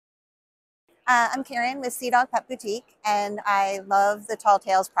I'm Karen with Sea Dog Pet Boutique, and I love the Tall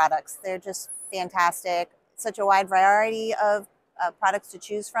Tales products. They're just fantastic. Such a wide variety of products to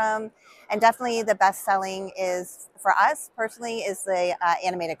choose from, and definitely the best selling is, for us personally, is the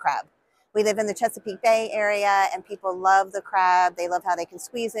animated crab. We live in the Chesapeake Bay area, and people love the crab. They love how they can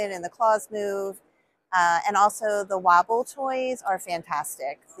squeeze in and the claws move. And also the wobble toys are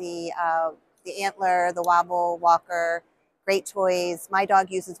fantastic. The antler, the wobble walker, great toys. My dog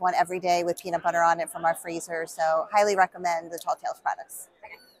uses one every day with peanut butter on it from our freezer. So highly recommend the Tall Tales products.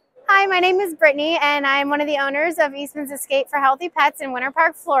 Hi, my name is Brittany, and I'm one of the owners of Eastman's Escape for Healthy Pets in Winter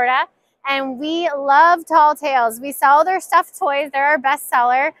Park, Florida. And we love Tall Tales. We sell their stuffed toys. They're our best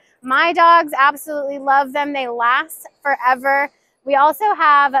seller. My dogs absolutely love them. They last forever. We also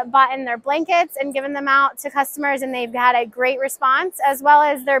have bought in their blankets and given them out to customers, and they've had a great response, as well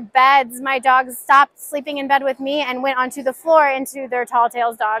as their beds. My dogs stopped sleeping in bed with me and went onto the floor into their Tall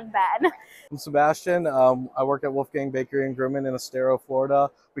Tales dog bed. I'm Sebastian. I work at Wolfgang Bakery and Grooming in Estero, Florida.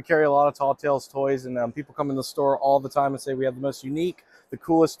 We carry a lot of Tall Tales toys, and people come in the store all the time and say we have the most unique, the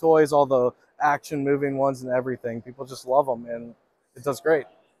coolest toys, all the action moving ones and everything. People just love them, and it does great.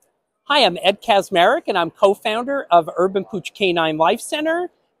 Hi, I'm Ed Kazmarek, and I'm co-founder of Urban Pooch Canine Life Center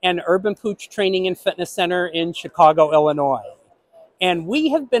and Urban Pooch Training and Fitness Center in Chicago, Illinois. And we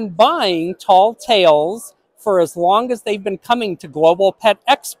have been buying Tall Tales for as long as they've been coming to Global Pet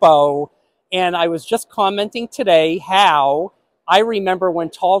Expo. And I was just commenting today how I remember when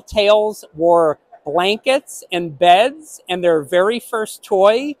Tall Tales wore blankets and beds, and their very first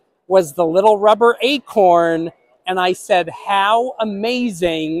toy was the little rubber acorn. And I said, how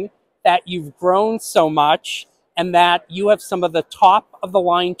amazing that you've grown so much and that you have some of the top of the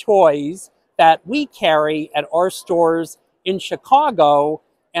line toys that we carry at our stores in Chicago.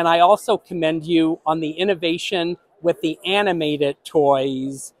 And I also commend you on the innovation with the animated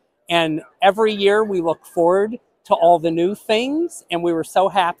toys. And every year we look forward to all the new things. And we were so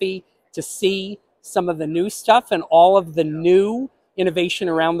happy to see some of the new stuff and all of the new innovation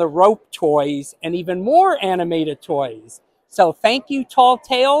around the rope toys and even more animated toys. So thank you, Tall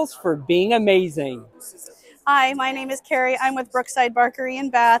Tales, for being amazing. Hi, my name is Carrie. I'm with Brookside Barkery in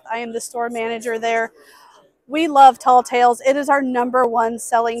Bath. I am the store manager there. We love Tall Tales. It is our #1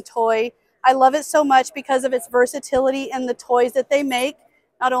 selling toy. I love it so much because of its versatility and the toys that they make.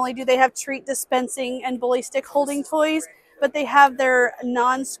 Not only do they have treat dispensing and bully stick holding toys, but they have their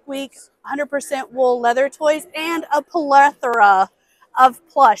non-squeak 100% wool leather toys and a plethora of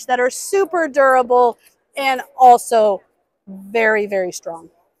plush that are super durable and also very, very strong.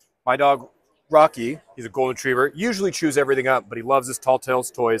 My dog, Rocky, he's a golden retriever, usually chews everything up, but he loves his Tall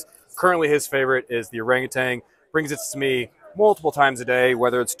Tales toys. Currently his favorite is the orangutan. Brings it to me multiple times a day,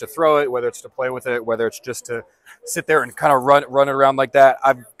 whether it's to throw it, whether it's to play with it, whether it's just to sit there and kind of run it around like that.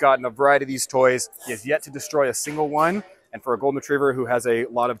 I've gotten a variety of these toys. He has yet to destroy a single one. And for a golden retriever who has a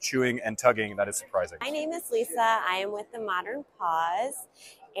lot of chewing and tugging, that is surprising. My name is Lisa. I am with the Modern Paws,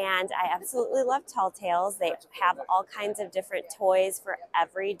 and I absolutely love Tall Tales. They have all kinds of different toys for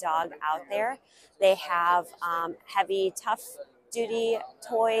every dog out there. They have heavy, tough duty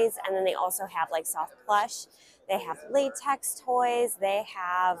toys, and then they also have like soft plush. They have latex toys. They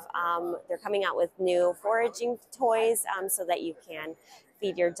have, they're coming out with new foraging toys so that you can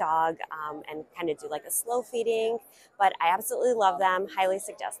feed your dog and kind of do like a slow feeding. But I absolutely love them, highly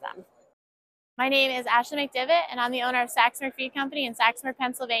suggest them. My name is Ashley McDivitt, and I'm the owner of Saxmer Feed Company in Saxmer,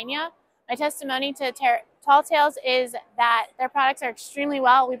 Pennsylvania. My testimony to Tall Tales is that their products are extremely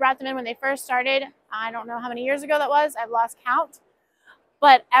well. We brought them in when they first started. I don't know how many years ago that was. I've lost count.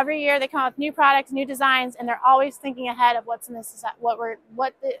 But every year they come out with new products, new designs, and they're always thinking ahead of what's in this,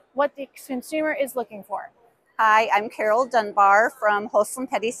 what the consumer is looking for. Hi, I'm Carol Dunbar from Wholesome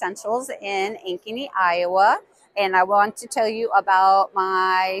Pet Essentials in Ankeny, Iowa. And I want to tell you about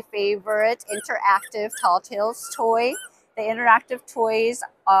my favorite interactive Tall Tales toy. The interactive toys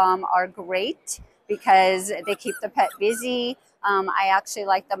are great because they keep the pet busy. I actually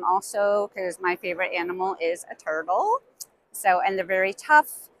like them also because my favorite animal is a turtle. So, and they're very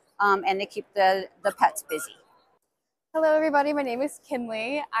tough and they keep the pets busy. Hello everybody, my name is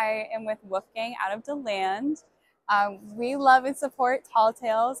Kinley. I am with Wolfgang out of DeLand. We love and support Tall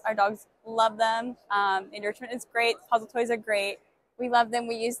Tales. Our dogs love them. Enrichment is great. Puzzle toys are great. We love them.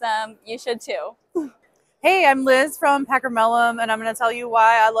 We use them. You should too. Hey, I'm Liz from Packer Mellum, and I'm going to tell you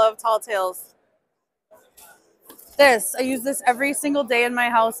why I love Tall Tales. I use this every single day in my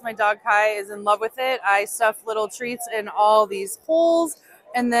house. My dog Kai is in love with it. I stuff little treats in all these holes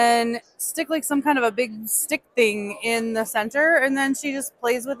and then stick like some kind of a big stick thing in the center, and then she just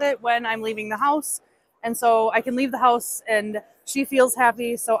plays with it when I'm leaving the house. And so I can leave the house and She feels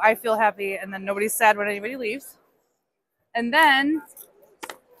happy, so I feel happy, and then nobody's sad when anybody leaves. And then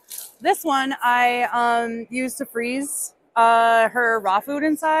this one I use to freeze her raw food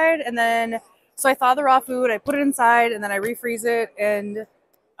inside, and then so I thaw the raw food, I put it inside, and then I refreeze it and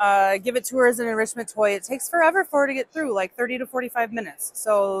give it to her as an enrichment toy. It takes forever for her to get through, like 30 to 45 minutes.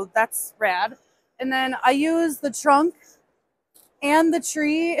 So that's rad. And then I use the trunk and the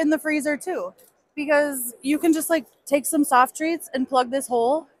tree in the freezer too, because you can just like take some soft treats and plug this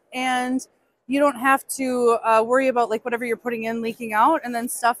hole, and you don't have to worry about like whatever you're putting in leaking out, and then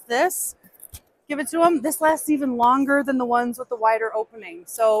stuff this, give it to them. This lasts even longer than the ones with the wider opening.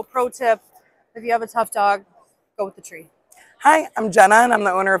 So pro tip, if you have a tough dog, go with the tree. Hi, I'm Jenna, and I'm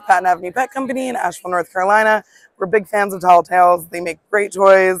the owner of Patent Avenue Pet Company in Asheville, North Carolina. We're big fans of Tall Tales. They make great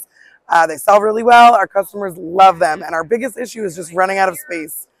toys. They sell really well. Our customers love them. And our biggest issue is just running out of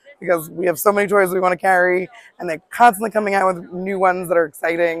space, because we have so many toys we want to carry, and they're constantly coming out with new ones that are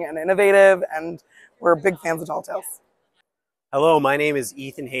exciting and innovative, and we're big fans of Tall Tales. Hello, my name is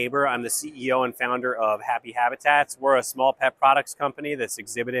Ethan Haber. I'm the CEO and founder of Happy Habitats. We're a small pet products company that's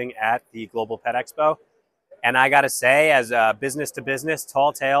exhibiting at the Global Pet Expo. And I gotta say, as a business to business,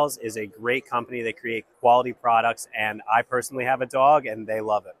 Tall Tales is a great company. They create quality products, and I personally have a dog and they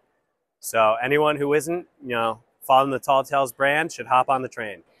love it. So anyone who isn't, following the Tall Tales brand should hop on the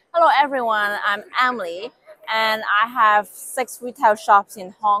train. Hello everyone, I'm Emily, and I have 6 retail shops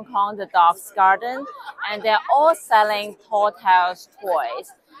in Hong Kong, the Dog's Garden, and they're all selling Tall Tales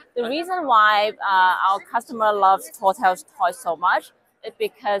toys. The reason why our customer loves Tall Tales toys so much is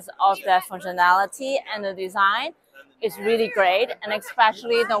because of their functionality, and the design is really great, and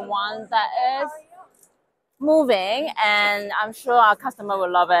especially the one that is moving, and I'm sure our customer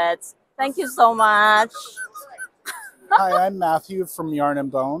will love it. Thank you so much. Hi, I'm Matthew from Yarn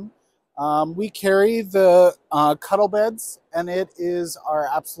and Bone. We carry the cuddle beds, and it is our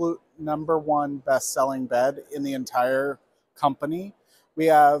absolute #1 best-selling bed in the entire company. We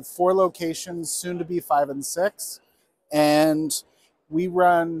have 4 locations, soon to be 5 and 6, and we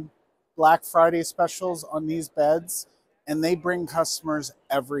run Black Friday specials on these beds, and they bring customers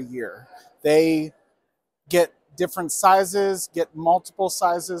every year. They get different sizes, get multiple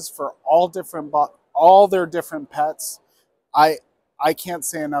sizes for all their different pets. I can't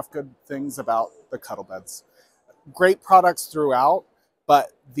say enough good things about the cuddle beds. Great products throughout,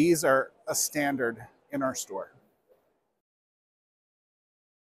 but these are a standard in our store.